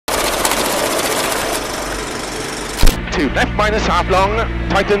2, left minus half long,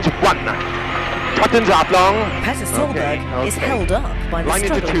 tightens 1. Tightens half long. Petter Solberg is held up by the line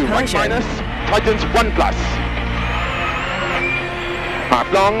into struggling 2, right Peugeot. minus, tightens 1 plus.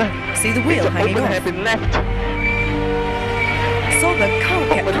 Half long. See the wheel hanging open off. hairpin left. Solberg can't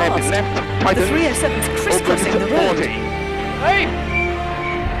get Open hairpin past. left. The Tightens. 307's crisscrossing Opens the road. 40.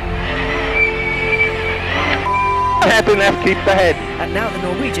 Hairpin left, keep the head. And now the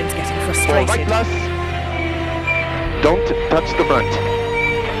Norwegian's getting All frustrated. right plus. Don't touch the front.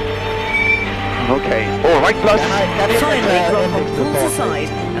 Okay. All right plus. Finally, Grönholm pulls aside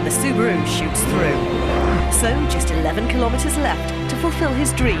and the Subaru shoots through. So, just 11 kilometres left to fulfil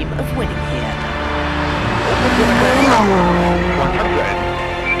his dream of winning here. 100.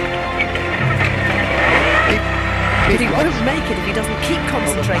 But he won't make it if he doesn't keep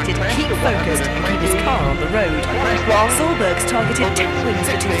concentrated, keep focused and keep his car on the road. Solberg's targeted 10 wins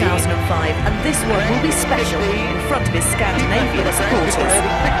for 2005 and this one will be special in front of his Scandinavian supporters. 30,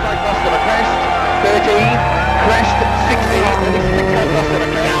 crashed 60,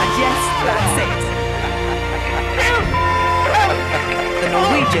 And yes, that's it. The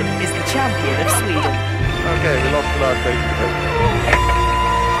Norwegian is the champion of Sweden. Okay, we lost the last race.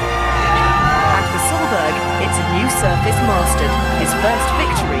 And for Solberg, it's a new surface mastered, his first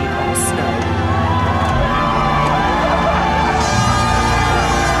victory on snow.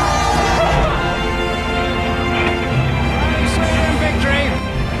 Sweden victory!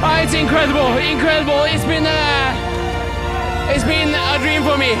 Oh, it's incredible, incredible. It's been a dream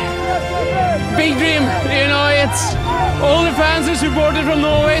for me. Big dream, you know. It's all the fans who supported from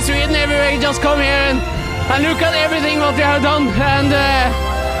Norway, Sweden, everywhere. Just come here and look at everything what they have done, and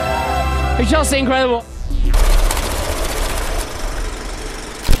it's just incredible.